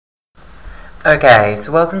Okay,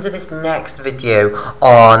 so welcome to this next video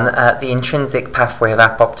on the intrinsic pathway of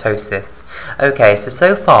apoptosis. Okay,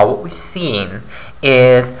 so far what we've seen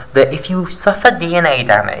is that if you suffer DNA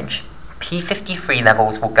damage, p53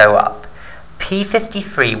 levels will go up.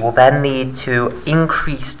 p53 will then lead to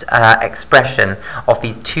increased expression of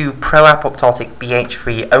these two pro-apoptotic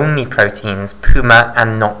BH3 only proteins, PUMA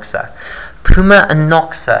and NOXA. PUMA and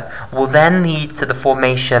NOXA will then lead to the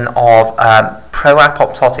formation of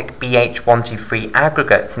pro-apoptotic BH123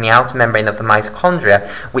 aggregates in the outer membrane of the mitochondria,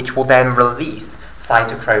 which will then release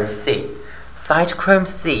cytochrome C. Cytochrome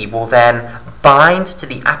C will then bind to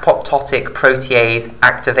the apoptotic protease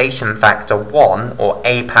activation factor 1, or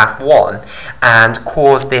APAF1, and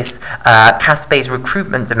cause this caspase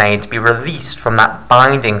recruitment domain to be released from that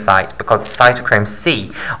binding site because cytochrome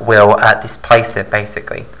C will displace it,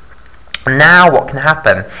 basically. Now what can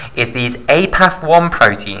happen is these APAF1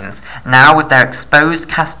 proteins, now with their exposed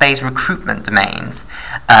caspase recruitment domains,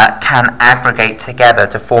 can aggregate together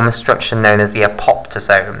to form a structure known as the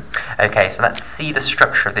apoptosome. Okay, so let's see the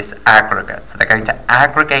structure of this aggregate. So they're going to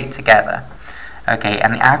aggregate together. Okay,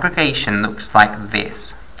 and the aggregation looks like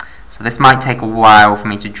this. So this might take a while for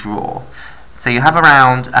me to draw. So you have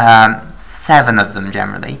around 7 of them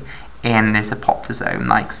generally in this apoptosome,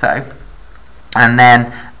 like so. And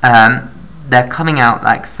then they're coming out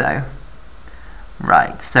like so.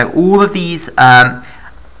 Right, so all of these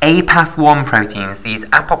APAF1 proteins, these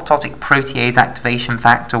apoptotic protease activation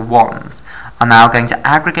factor 1s, are now going to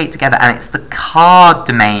aggregate together, and it's the card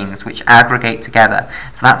domains which aggregate together.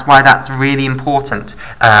 So that's why that's really important,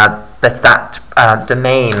 that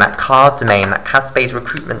domain, that card domain, that caspase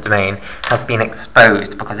recruitment domain has been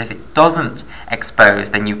exposed, because if it doesn't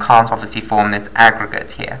expose, then you can't obviously form this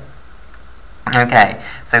aggregate here. Okay,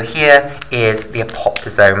 so here is the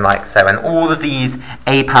apoptosome, like so, and all of these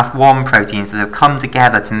APAF1 proteins that have come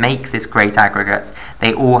together to make this great aggregate,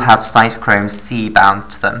 they all have cytochrome C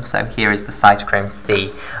bound to them. So here is the cytochrome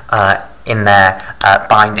C in their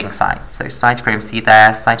binding site. So cytochrome C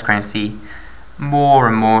there, cytochrome C, more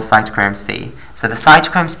and more cytochrome C. So the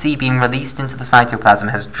cytochrome C being released into the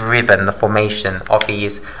cytoplasm has driven the formation of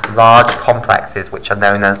these large complexes, which are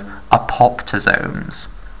known as apoptosomes.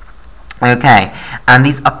 Okay, and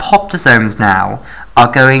these apoptosomes now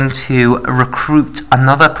are going to recruit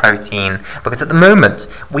another protein, because at the moment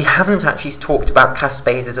we haven't actually talked about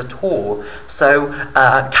caspases at all. So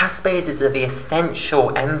caspases are the essential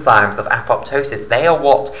enzymes of apoptosis. They are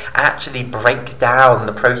what actually break down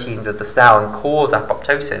the proteins of the cell and cause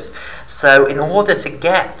apoptosis. So in order to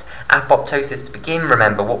get apoptosis to begin,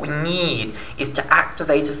 remember, what we need is to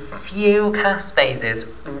activate a few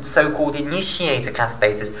caspases, so-called initiator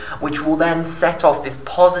caspases, which will then set off this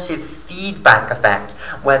positive feedback effect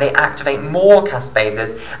where they activate more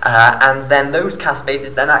caspases, and then those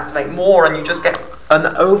caspases then activate more, and you just get an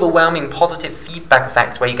overwhelming positive feedback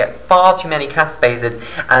effect where you get far too many caspases,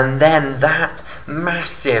 and then that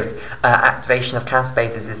massive activation of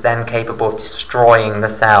caspases is then capable of destroying the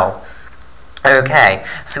cell. Okay,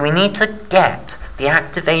 so we need to get the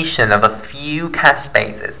activation of a few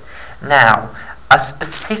caspases. Now, a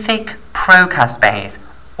specific procaspase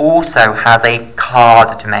also has a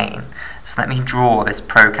card domain. So let me draw this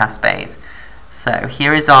procaspase. So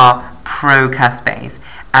here is our procaspase,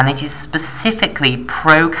 and it is specifically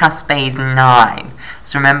procaspase 9.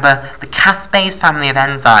 So remember, the caspase family of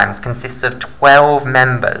enzymes consists of 12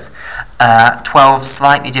 members, 12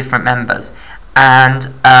 slightly different members, and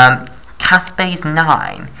caspase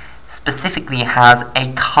 9 specifically has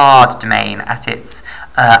a card domain at its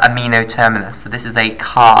amino terminus. So this is a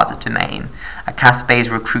card domain, a caspase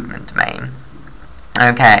recruitment domain.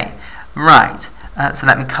 Okay, right. So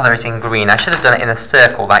let me colour it in green. I should have done it in a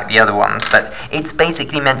circle like the other ones, but it's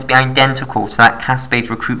basically meant to be identical to that caspase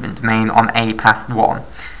recruitment domain on APAF1.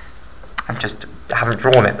 I just haven't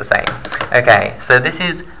drawn it the same. Okay, so this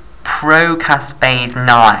is procaspase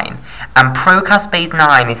 9, and procaspase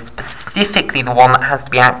 9 is specifically the one that has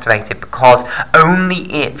to be activated because only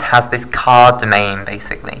it has this card domain,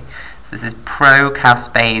 basically. So this is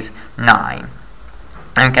procaspase 9.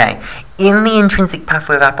 Okay, in the intrinsic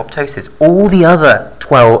pathway of apoptosis, all the other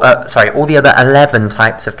 11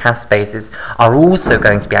 types of caspases are also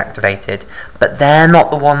going to be activated, but they're not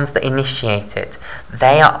the ones that initiate it.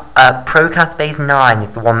 They are procaspase 9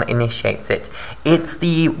 is the one that initiates it. It's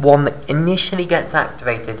the one that initially gets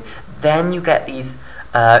activated. Then you get these.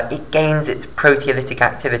 It gains its proteolytic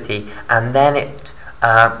activity, and then it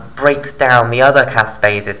breaks down the other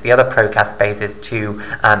caspases, the other procaspases, to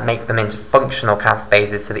make them into functional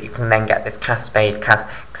caspases, so that you can then get this caspase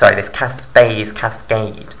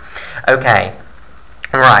cascade. Okay,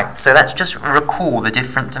 Right, so let's just recall the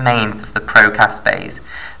different domains of the procaspase.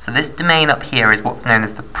 So this domain up here is what's known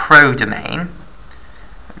as the pro-domain.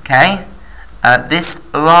 Okay?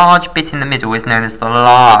 This large bit in the middle is known as the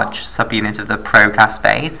large subunit of the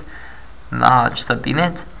procaspase. Large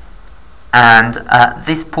subunit. And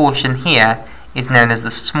this portion here is known as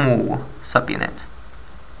the small subunit.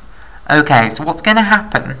 Okay, so what's going to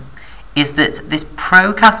happen is that this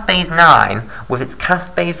procaspase 9, with its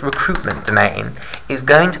caspase recruitment domain, is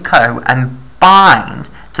going to go and bind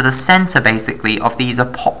to the center, basically, of these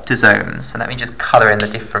apoptosomes. So let me just colour in the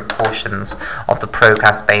different portions of the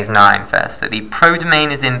procaspase 9 first. So the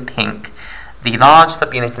pro-domain is in pink, the large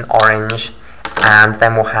subunit in orange, and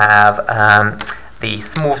then we'll have the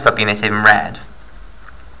small subunit in red.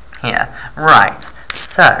 Here. Right,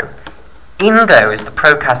 so in goes the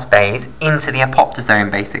procaspase into the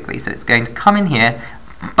apoptosome, basically. So it's going to come in here,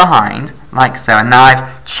 bind, like so, and now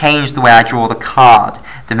I've changed the way I draw the card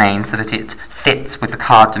domain so that it fits with the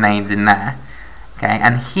card domains in there. Okay,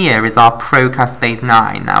 and here is our procaspase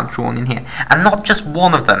 9 now drawn in here. And not just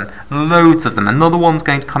one of them, loads of them. Another one's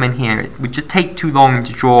going to come in here. It would just take too long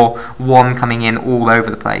to draw one coming in all over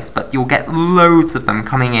the place, but you'll get loads of them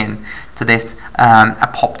coming in to this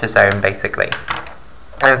apoptosome, basically.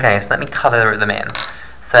 Okay, so let me colour them in.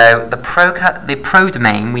 So the pro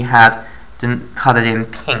domain we had coloured in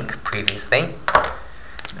pink previously.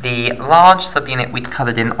 The large subunit we'd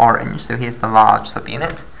coloured in orange, so here's the large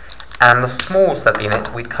subunit. And the small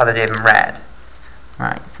subunit we'd coloured in red.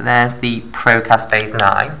 Right, so there's the procaspase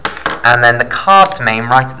 9. And then the card domain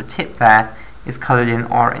right at the tip there is coloured in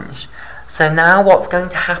orange. So now what's going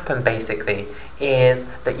to happen basically is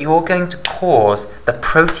that you're going to cause the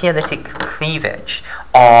proteolytic cleavage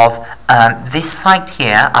of this site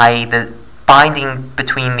here, i.e. the binding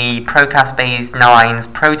between the procaspase 9's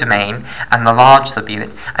prodomain and the large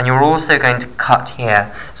subunit, and you're also going to cut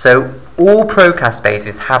here. So all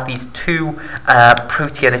procaspases have these two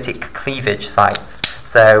proteolytic cleavage sites.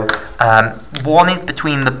 So one is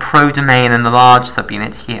between the prodomain and the large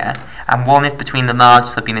subunit here, and one is between the large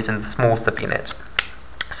subunit and the small subunit.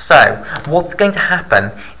 So what's going to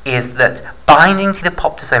happen is that binding to the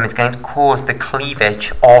apoptosome is going to cause the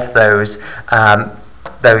cleavage of those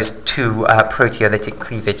two proteolytic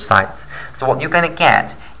cleavage sites. So what you're going to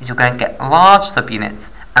get is you're going to get large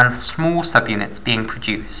subunits and small subunits being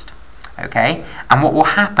produced. Okay? And what will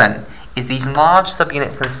happen is these large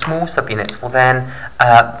subunits and small subunits will then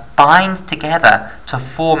bind together to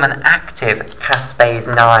form an active caspase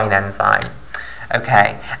 9 enzyme.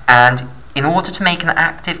 Okay? And in order to make an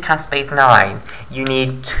active caspase 9, you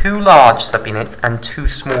need 2 large subunits and 2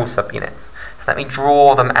 small subunits. So let me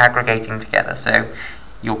draw them aggregating together. So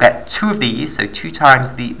you'll get 2 of these, so 2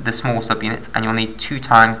 times the small subunits, and you'll need 2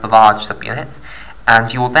 times the large subunits.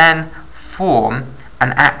 And you'll then form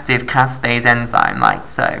an active caspase enzyme, like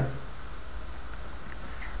so.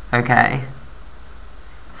 Okay.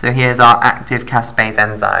 So here's our active caspase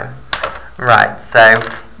enzyme. Right, so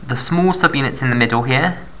the small subunit's in the middle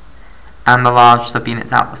here, and the large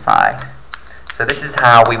subunits out the side. So this is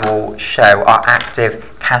how we will show our active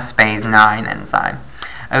caspase 9 enzyme.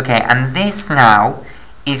 Okay, and this now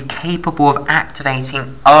is capable of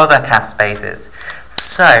activating other caspases.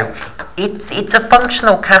 So it's a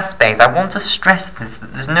functional caspase. I want to stress this,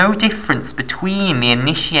 that there's no difference between the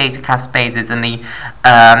initiator caspases and the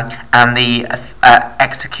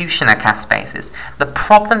executioner caspases. The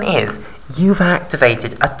problem is you've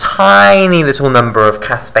activated a tiny little number of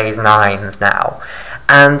caspase 9s now,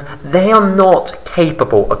 and they are not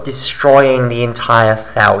capable of destroying the entire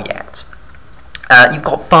cell yet. You've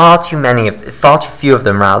got far too few of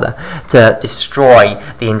them to destroy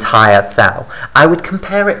the entire cell. I would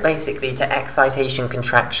compare it basically to excitation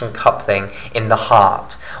contraction coupling in the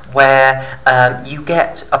heart, where you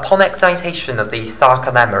get, upon excitation of the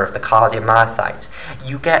sarcolemma of the cardiomyocyte,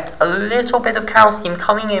 you get a little bit of calcium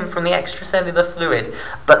coming in from the extracellular fluid,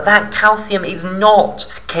 but that calcium is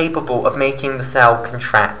not capable of making the cell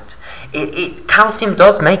contract. Calcium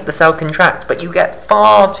does make the cell contract, but you get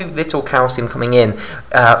far too little calcium coming in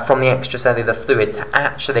from the extracellular fluid to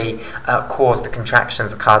actually cause the contraction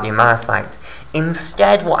of the cardiomyocyte.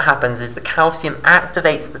 Instead, what happens is the calcium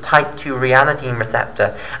activates the type 2 ryanodine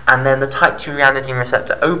receptor, and then the type 2 ryanodine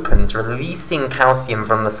receptor opens, releasing calcium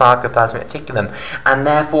from the sarcoplasmic reticulum, and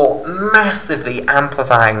therefore massively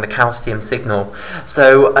amplifying the calcium signal.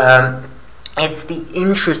 So it's the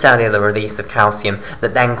intracellular release of calcium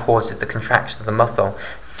that then causes the contraction of the muscle.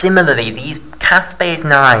 Similarly, these caspase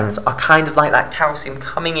 9s are kind of like that calcium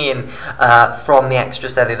coming in from the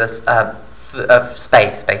extracellular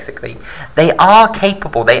space, basically. They are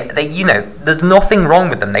capable. They you know, there's nothing wrong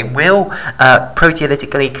with them. They will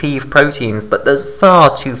proteolytically cleave proteins, but there's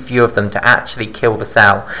far too few of them to actually kill the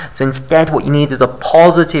cell. So instead, what you need is a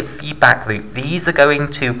positive feedback loop. These are going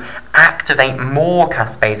to activate more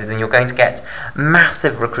caspases, and you're going to get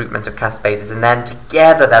massive recruitment of caspases, and then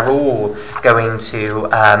together they're all going to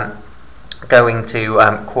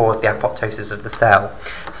cause the apoptosis of the cell.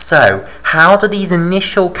 So, how do these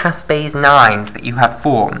initial caspase 9s that you have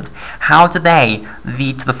formed, how do they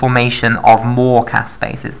lead to the formation of more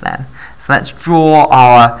caspases then? So let's draw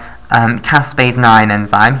our caspase 9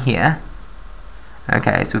 enzyme here.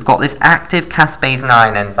 Okay, so we've got this active caspase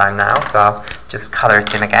 9 enzyme now, so I'll just colour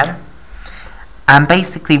it in again. And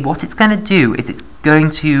basically what it's going to do is it's going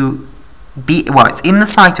to be, well, it's in the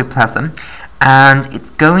cytoplasm, and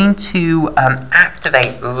it's going to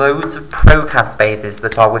activate loads of procaspases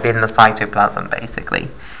that are within the cytoplasm, basically.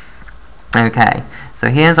 Okay, so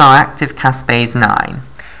here's our active caspase 9.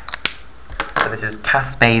 So this is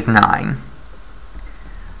caspase 9.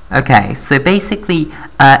 Okay, so basically,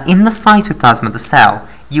 in the cytoplasm of the cell,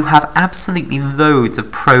 you have absolutely loads of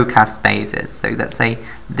procaspases. So let's say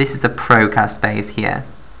this is a procaspase here.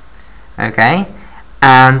 Okay?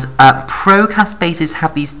 And procaspases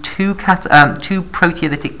have these two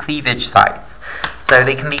proteolytic cleavage sites. So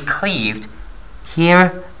they can be cleaved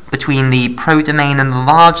here between the prodomain and the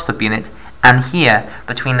large subunit, and here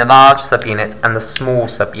between the large subunit and the small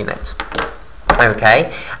subunit.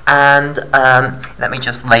 Okay, and let me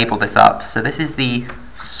just label this up. So this is the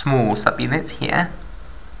small subunit here.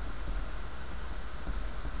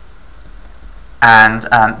 And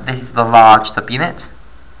this is the large subunit.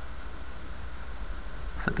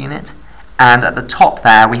 And at the top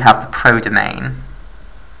there we have the prodomain.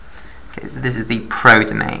 Okay, so this is the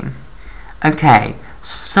prodomain. Okay,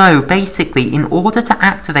 so basically in order to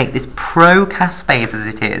activate this procaspase as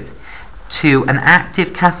it is to an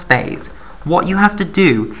active caspase, what you have to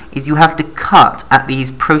do is you have to cut at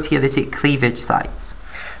these proteolytic cleavage sites.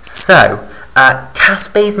 So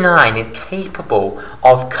caspase 9 is capable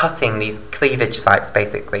of cutting these cleavage sites,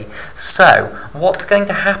 basically. So what's going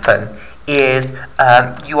to happen is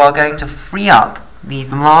you are going to free up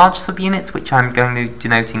these large subunits, which I'm going to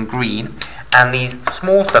denote in green, and these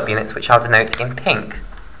small subunits, which I'll denote in pink.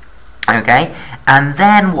 Okay, and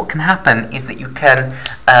then what can happen is that you can,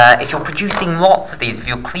 if you're producing lots of these, if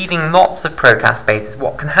you're cleaving lots of procaspases,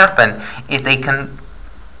 what can happen is they can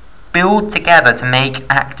build together to make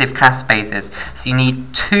active caspases. So you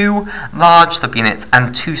need 2 large subunits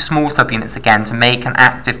and 2 small subunits again to make an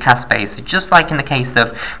active caspase. So just like in the case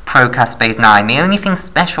of procaspase 9, the only thing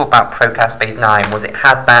special about procaspase 9 was it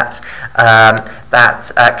had that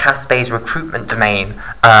caspase recruitment domain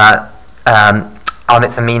on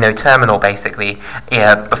its amino terminal, basically,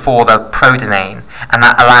 before the prodomain, and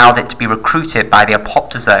that allowed it to be recruited by the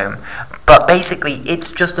apoptosome. But basically, it's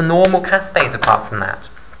just a normal caspase apart from that.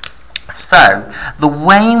 So, the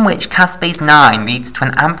way in which caspase 9 leads to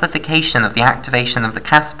an amplification of the activation of the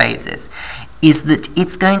caspases is that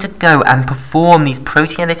it's going to go and perform these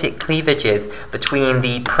proteolytic cleavages between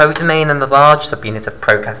the prodomain and the large subunit of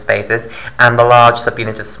procaspases and the large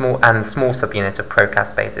subunit of small subunit of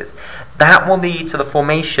procaspases. That will lead to the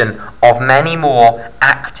formation of many more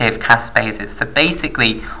active caspases. So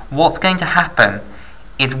basically, what's going to happen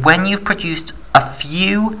is when you've produced a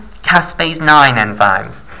few caspase 9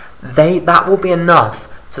 enzymes, that will be enough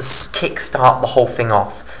to kickstart the whole thing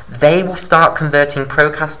off. They will start converting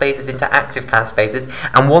procaspases into active caspases,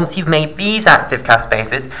 and once you've made these active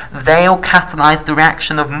caspases, they'll catalyze the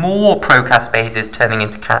reaction of more procaspases turning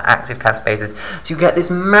into active caspases. So you get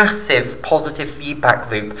this massive positive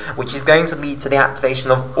feedback loop, which is going to lead to the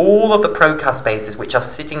activation of all of the procaspases which are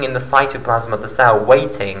sitting in the cytoplasm of the cell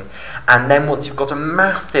waiting, and then once you've got a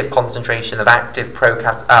massive concentration of active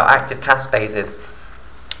caspases,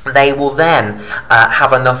 they will then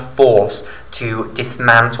have enough force to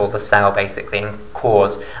dismantle the cell, basically, and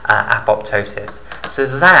cause apoptosis. So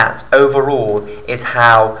that, overall, is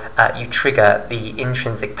how you trigger the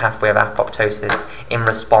intrinsic pathway of apoptosis in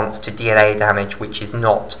response to DNA damage which is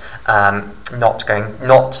not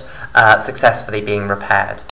successfully being repaired.